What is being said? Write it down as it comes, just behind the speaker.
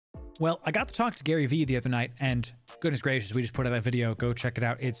Well, I got to talk to Gary V the other night, and goodness gracious, we just put out that video. Go check it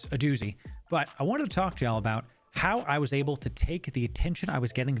out. It's a doozy. But I wanted to talk to y'all about how I was able to take the attention I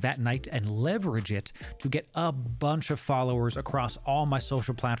was getting that night and leverage it to get a bunch of followers across all my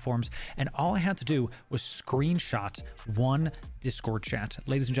social platforms. And all I had to do was screenshot one Discord chat.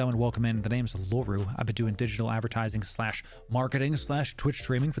 Ladies and gentlemen, welcome in. The name's Loru. I've been doing digital advertising / marketing / Twitch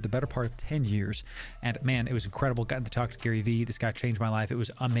streaming for the better part of 10 years. And man, it was incredible. Got to talk to Gary V. This guy changed my life. It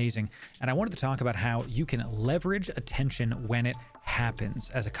was amazing. And I wanted to talk about how you can leverage attention when it happens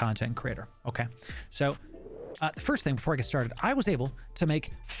as a content creator. Okay. So the first thing before I get started, I was able to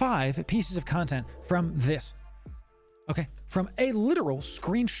make 5 pieces of content from this. Okay, from a literal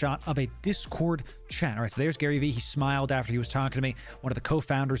screenshot of a Discord chat. All right, so there's Gary V. He smiled after he was talking to me. One of the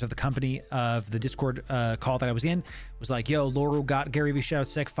co-founders of the company of the Discord call that I was in was like, yo, Loru got Gary V. Shout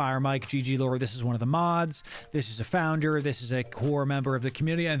Sec Fire Mike, GG Loru. This is one of the mods. This is a founder. This is a core member of the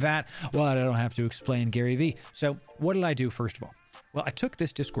community. And that, well, I don't have to explain Gary V. So what did I do first of all? Well, I took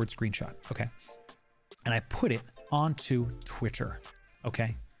this Discord screenshot, okay, and I put it onto Twitter,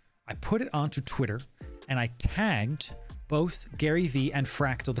 okay? I put it onto Twitter, and I tagged both Gary V and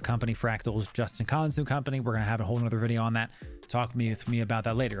Fractal, the company. Fractal is Justin Collins' new company. We're going to have a whole nother video on that. Talk with me about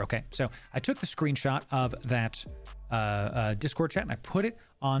that later, okay? So I took the screenshot of that Discord chat, and I put it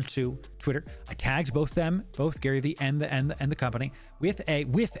onto Twitter. I tagged both them, both Gary V and the company, with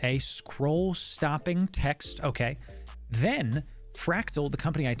a scroll-stopping text, okay? Then Fractal, the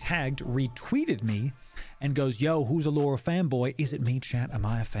company I tagged, retweeted me and goes, yo, who's a Loru fanboy? Is it me, chat? Am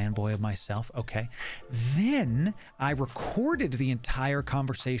I a fanboy of myself? Okay. Then I recorded the entire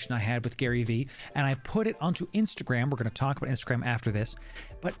conversation I had with Gary V, and I put it onto Instagram. We're going to talk about Instagram after this.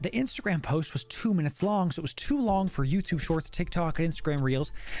 But the Instagram post was 2 minutes long, so it was too long for YouTube Shorts, TikTok, and Instagram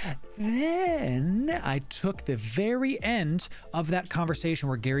Reels. Then I took the very end of that conversation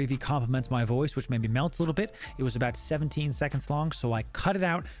where Gary V compliments my voice, which made me melt a little bit. It was about 17 seconds long, so I cut it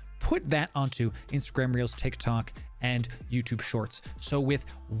out, put that onto Instagram Reels, TikTok, and YouTube Shorts. So with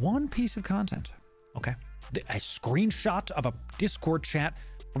one piece of content, okay, a screenshot of a Discord chat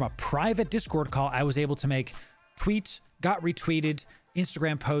from a private Discord call, I was able to make tweet, got retweeted,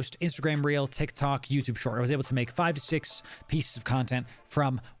 Instagram post, Instagram Reel, TikTok, YouTube Short. I was able to make 5 to 6 pieces of content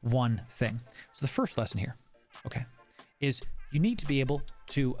from one thing. So the first lesson here, okay, is you need to be able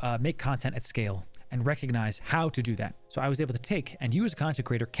to make content at scale and recognize how to do that. So I was able to take, and you as a content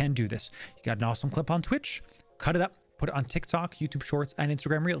creator can do this. You got an awesome clip on Twitch, cut it up, put it on TikTok, YouTube Shorts, and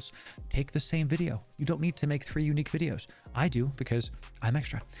Instagram Reels. Take the same video. You don't need to make 3 unique videos. I do because I'm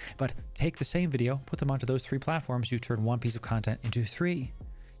extra. But take the same video, put them onto those 3 platforms. You turn one piece of content into 3.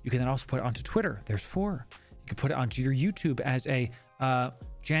 You can then also put it onto Twitter. There's 4. You can put it onto your YouTube as a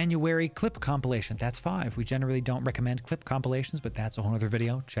January clip compilation. That's 5. We generally don't recommend clip compilations, but that's a whole other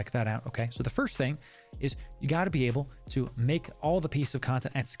video. Check that out. Okay. So the first thing is you got to be able to make all the pieces of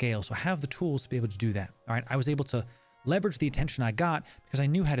content at scale. So have the tools to be able to do that. All right. I was able to leverage the attention I got because I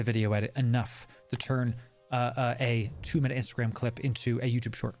knew how to video edit enough to turn a 2-minute Instagram clip into a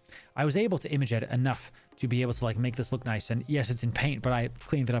YouTube short. I was able to image edit enough to be able to like make this look nice. And yes, it's in Paint, but I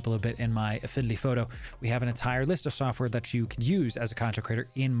cleaned it up a little bit in my Affinity Photo. We have an entire list of software that you can use as a content creator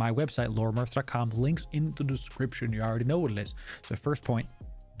in my website, lorumurph.com. Links in the description. You already know what it is. So first point,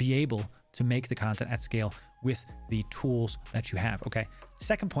 be able to make the content at scale with the tools that you have. Okay.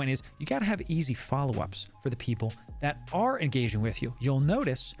 Second point is you got to have easy follow-ups for the people that are engaging with you. You'll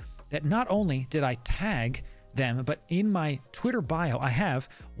notice that not only did I tag them, but in my Twitter bio, I have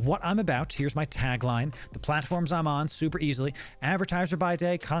what I'm about. Here's my tagline, the platforms I'm on, super easily. Advertiser by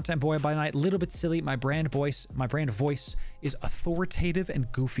day, content boy by night, little bit silly. My brand voice is authoritative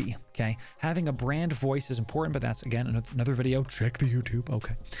and goofy. Okay. Having a brand voice is important, but that's again, another video. Check the YouTube.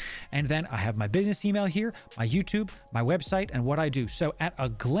 Okay. And then I have my business email here, my YouTube, my website, and what I do. So at a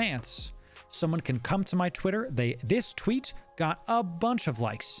glance, someone can come to my Twitter. This tweet got a bunch of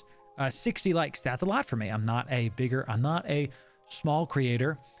likes. 60 likes. That's a lot for me. I'm not a small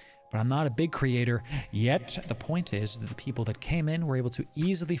creator, but I'm not a big creator yet. The point is that the people that came in were able to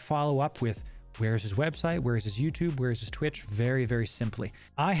easily follow up with where's his website, where's his YouTube, where's his Twitch, very, very simply.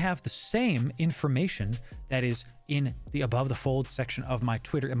 I have the same information that is in the above the fold section of my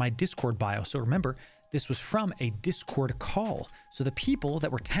Twitter and my Discord bio. So remember, this was from a Discord call. So the people that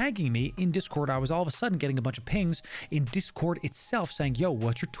were tagging me in Discord, I was all of a sudden getting a bunch of pings in Discord itself saying, yo,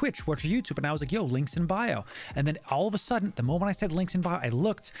 what's your Twitch? What's your YouTube? And I was like, yo, links in bio. And then all of a sudden, the moment I said links in bio, I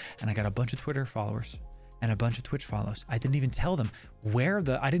looked and I got a bunch of Twitter followers and a bunch of Twitch follows. I didn't even tell them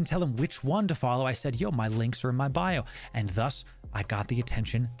I didn't tell them which one to follow. I said, yo, my links are in my bio. And thus I got the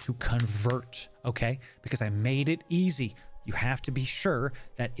attention to convert, okay? Because I made it easy you have to be sure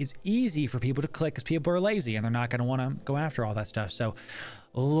that it's easy for people to click because people are lazy and they're not going to want to go after all that stuff. So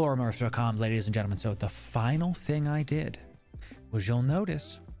LoruMurph.com, ladies and gentlemen. So the final thing I did was, you'll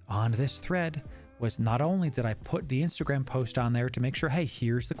notice on this thread, was not only did I put the Instagram post on there to make sure, hey,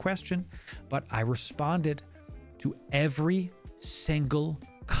 here's the question, but I responded to every single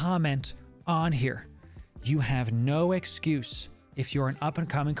comment on here. You have no excuse, if you're an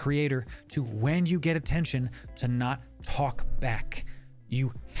up-and-coming creator, to, when you get attention, to not talk back.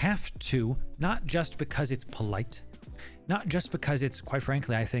 You have to, not just because it's polite, not just because it's, quite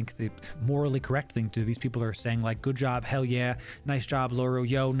frankly, I think the morally correct thing to do. These people are saying like, good job, hell yeah, nice job, Loru,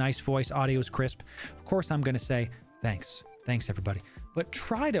 yo, nice voice, audio's crisp. Of course, I'm going to say thanks. Thanks, everybody. But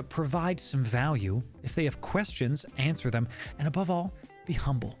try to provide some value. If they have questions, answer them. And above all, be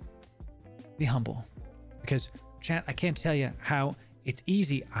humble. Be humble. Because, chat, I can't tell you how it's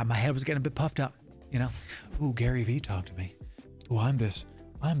easy. My head was getting a bit puffed up, you know? Ooh, Gary V talked to me. Ooh, I'm this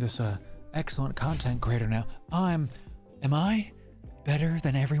excellent content creator now. Am I better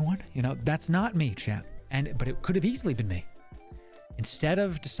than everyone? You know, that's not me, chat. But it could have easily been me. Instead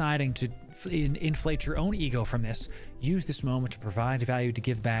of deciding to inflate your own ego from this, use this moment to provide value, to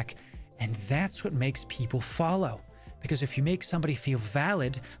give back. And that's what makes people follow. Because if you make somebody feel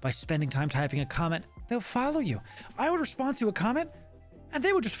valid by spending time typing a comment, they'll follow you. I would respond to a comment and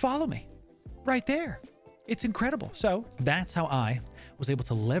they would just follow me right there. It's incredible. So that's how I was able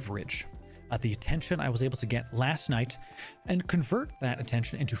to leverage the attention I was able to get last night and convert that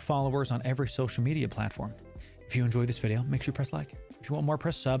attention into followers on every social media platform. If you enjoyed this video, make sure you press like. If you want more,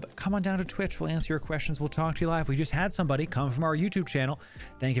 press sub. Come on down to Twitch. We'll answer your questions. We'll talk to you live. We just had somebody come from our YouTube channel.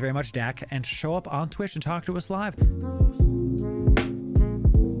 Thank you very much, Dak, and show up on Twitch and talk to us live.